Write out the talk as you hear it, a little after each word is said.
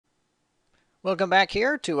Welcome back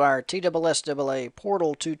here to our TSSAA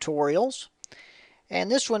portal tutorials.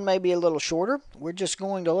 And this one may be a little shorter. We're just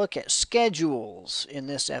going to look at schedules in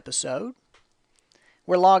this episode.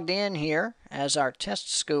 We're logged in here as our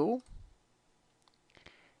test school.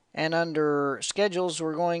 And under schedules,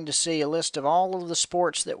 we're going to see a list of all of the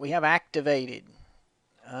sports that we have activated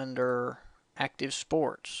under active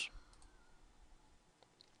sports.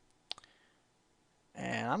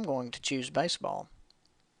 And I'm going to choose baseball.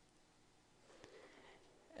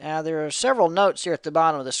 Now there are several notes here at the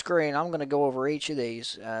bottom of the screen. I'm going to go over each of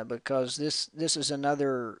these because this is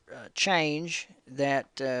another change that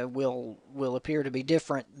will appear to be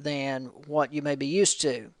different than what you may be used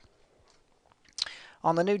to.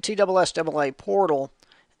 On the new TSSAA portal,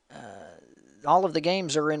 all of the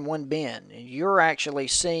games are in one bin. You're actually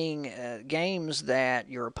seeing games that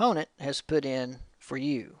your opponent has put in for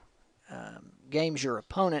you. Games your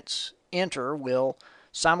opponents enter will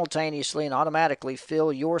simultaneously and automatically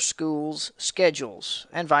fill your school's schedules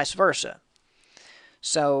and vice versa.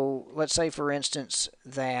 So let's say, for instance,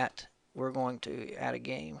 that we're going to add a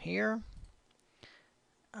game here.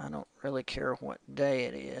 I don't really care what day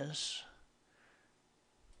it is.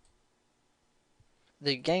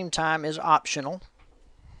 The game time is optional.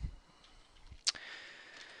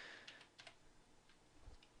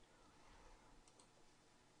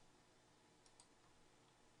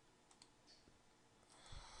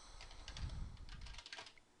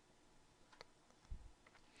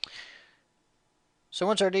 So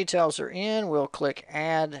once our details are in, we'll click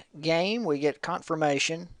Add Game. We get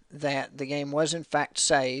confirmation that the game was in fact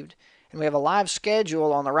saved. And we have a live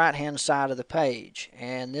schedule on the right-hand side of the page.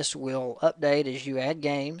 And this will update as you add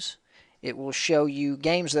games. It will show you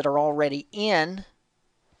games that are already in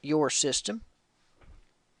your system.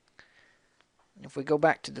 If we go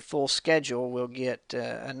back to the full schedule, we'll get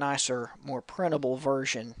a nicer, more printable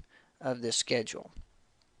version of this schedule.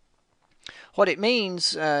 What it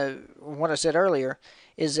means, what I said earlier,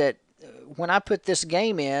 is that when I put this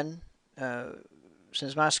game in,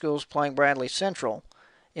 since my school's playing Bradley Central,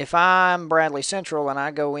 if I'm Bradley Central and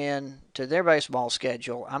I go in to their baseball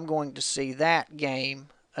schedule, I'm going to see that game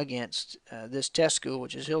against this test school,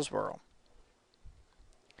 which is Hillsboro.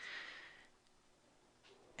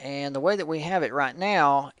 And the way that we have it right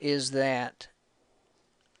now is that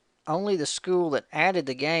only the school that added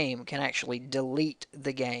the game can actually delete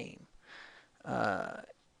the game.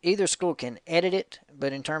 Either school can edit it,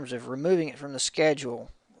 but in terms of removing it from the schedule,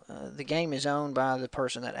 the game is owned by the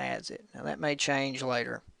person that adds it. Now that may change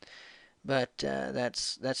later, but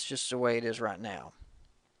that's just the way it is right now.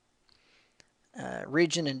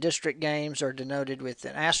 Region and district games are denoted with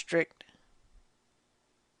an asterisk.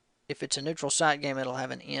 If it's a neutral site game, it'll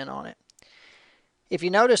have an N on it. If you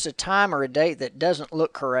notice a time or a date that doesn't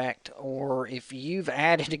look correct, or if you've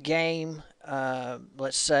added a game,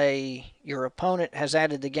 let's say your opponent has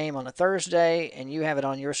added the game on a Thursday and you have it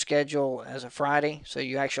on your schedule as a Friday, so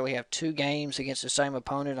you actually have two games against the same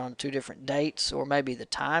opponent on two different dates, or maybe the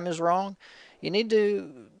time is wrong, you need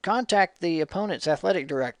to contact the opponent's athletic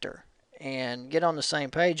director and get on the same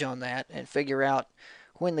page on that and figure out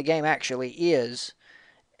when the game actually is,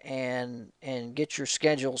 and get your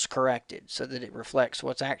schedules corrected so that it reflects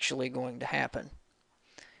what's actually going to happen.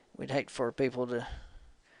 We'd hate for people to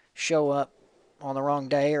show up on the wrong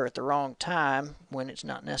day or at the wrong time when it's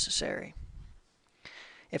not necessary.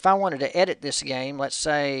 If I wanted to edit this game, let's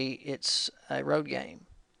say it's a road game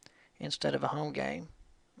instead of a home game,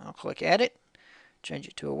 I'll click Edit, change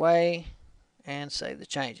it to Away, and save the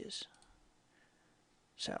changes.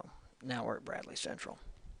 So now we're at Bradley Central.